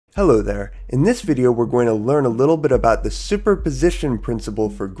Hello there. In this video we're going to learn a little bit about the superposition principle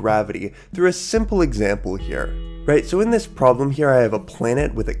for gravity through a simple example here. Right, so in this problem here I have a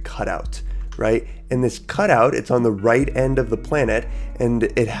planet with a cutout, right? And this cutout, it's on the right end of the planet and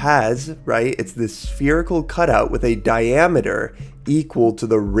it has, right, it's this spherical cutout with a diameter equal to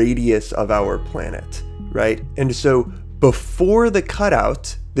the radius of our planet, right? And so before the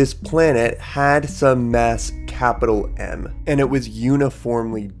cutout, this planet had some mass capital M, and it was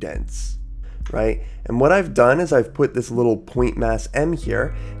uniformly dense, right? And what I've done is I've put this little point mass M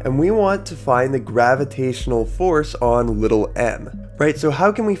here, and we want to find the gravitational force on little m, right? So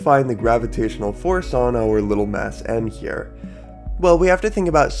how can we find the gravitational force on our little mass M here? Well, we have to think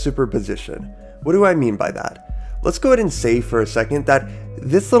about superposition. What do I mean by that? Let's go ahead and say for a second that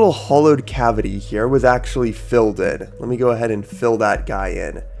this little hollowed cavity here was actually filled in. Let me go ahead and fill that guy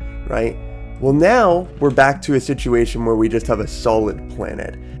in, right? Well, now we're back to a situation where we just have a solid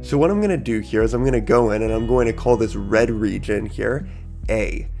planet. So what I'm going to do here is I'm going to go in and I'm going to call this red region here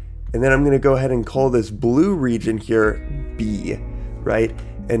A. And then I'm going to go ahead and call this blue region here B, right?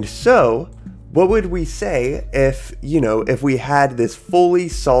 And so what would we say if, if we had this fully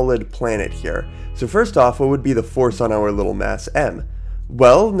solid planet here? So first off, what would be the force on our little mass M?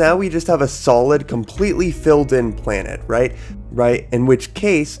 Well, now we just have a solid, completely filled in planet, right? In which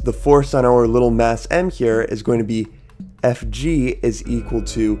case, the force on our little mass M here is going to be Fg is equal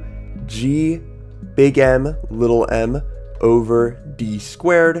to G big M little m over d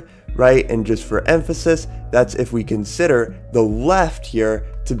squared, right? And just for emphasis, that's if we consider the left here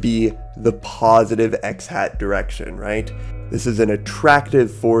to be the positive x hat direction, right? This is an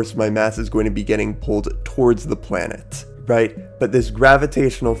attractive force. My mass is going to be getting pulled towards the planet, right? But this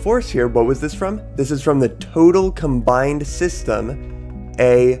gravitational force here, what was this from? This is from the total combined system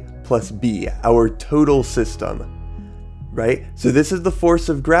A plus B, our total system, right? So this is the force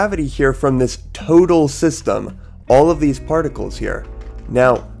of gravity here from this total system, all of these particles here.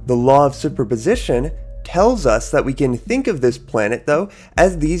 Now, the law of superposition tells us that we can think of this planet, though,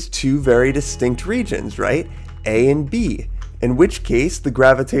 as these two very distinct regions, right? A and B. In which case, the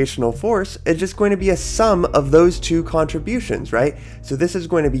gravitational force is just going to be a sum of those two contributions, right? So this is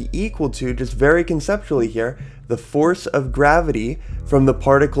going to be equal to, just very conceptually here, the force of gravity from the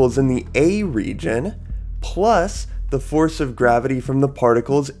particles in the A region plus the force of gravity from the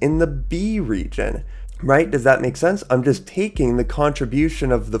particles in the B region, right? Does that make sense? I'm just taking the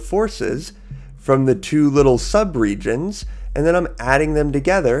contribution of the forces from the two little subregions, and then I'm adding them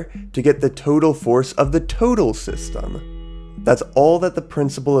together to get the total force of the total system. That's all that the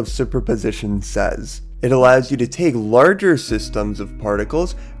principle of superposition says. It allows you to take larger systems of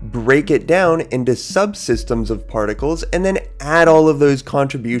particles, break it down into subsystems of particles, and then add all of those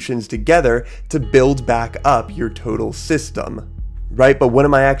contributions together to build back up your total system. Right, but what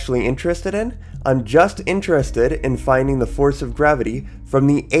am I actually interested in? I'm just interested in finding the force of gravity from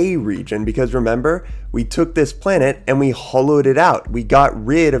the A region, because remember, we took this planet and we hollowed it out. We got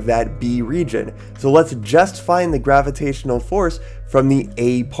rid of that B region. So let's just find the gravitational force from the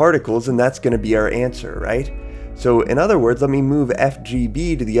A particles, and that's going to be our answer, right? So in other words, let me move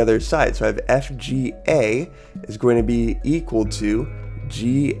FGB to the other side. So I have FGA is going to be equal to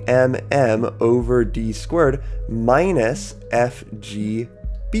GMM over d squared minus FGB,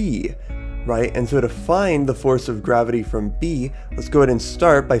 right? And so to find the force of gravity from B, let's go ahead and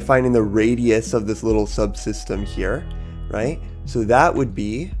start by finding the radius of this little subsystem here, right? So that would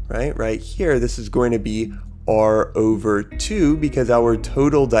be, right here, this is going to be R over 2 because our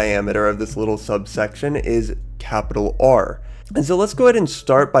total diameter of this little subsection is capital R. And so let's go ahead and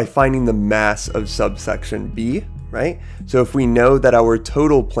start by finding the mass of subsection B, right? So if we know that our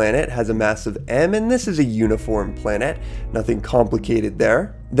total planet has a mass of M, and this is a uniform planet, nothing complicated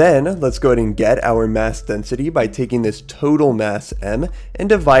there, then let's go ahead and get our mass density by taking this total mass M and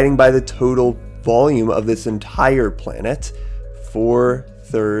dividing by the total volume of this entire planet,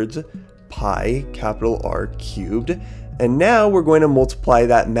 4/3 pi capital R cubed. And now we're going to multiply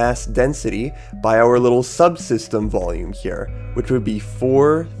that mass density by our little subsystem volume here, which would be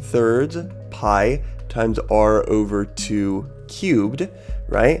 4/3 pi times R over 2 cubed,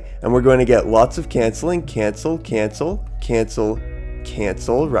 right? And we're going to get lots of canceling, cancel, cancel, cancel,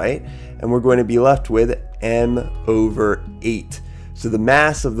 cancel, right? And we're going to be left with M over 8. So the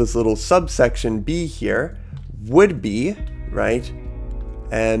mass of this little subsection B here would be, right,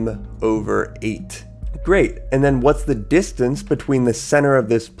 M over 8. Great. And then what's the distance between the center of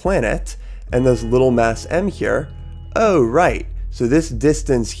this planet and this little mass M here? Oh, right. So this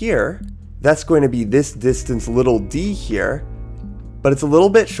distance here, that's going to be this distance little d here, but it's a little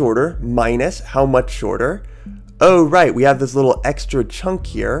bit shorter, minus how much shorter? oh right, we have this little extra chunk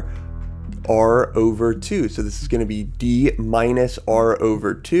here, r over 2. So this is going to be d minus r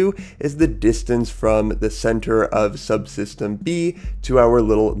over 2 is the distance from the center of subsystem B to our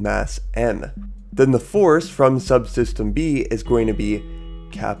little mass m. Then the force from subsystem B is going to be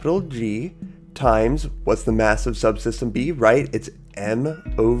capital G times, what's the mass of subsystem B, right? It's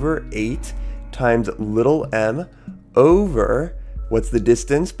m over 8 times little m over, what's the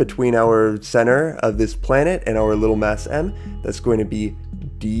distance between our center of this planet and our little mass m? That's going to be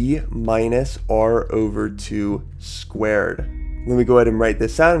d minus r over 2 squared. Let me go ahead and write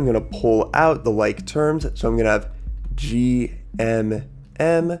this out. I'm going to pull out the like terms. So I'm going to have gmm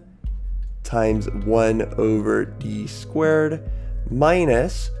times 1 over d squared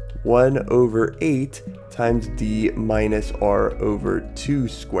minus 1 over 8 times d minus r over 2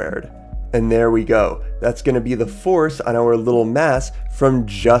 squared. And there we go. That's going to be the force on our little mass from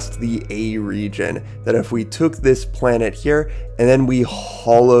just the A region. That if we took this planet here and then we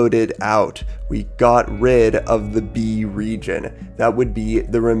hollowed it out, we got rid of the B region, that would be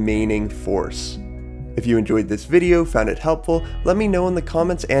the remaining force. If you enjoyed this video, found it helpful, let me know in the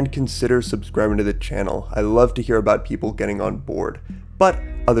comments and consider subscribing to the channel. I love to hear about people getting on board. But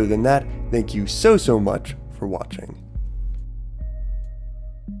other than that, thank you so much for watching.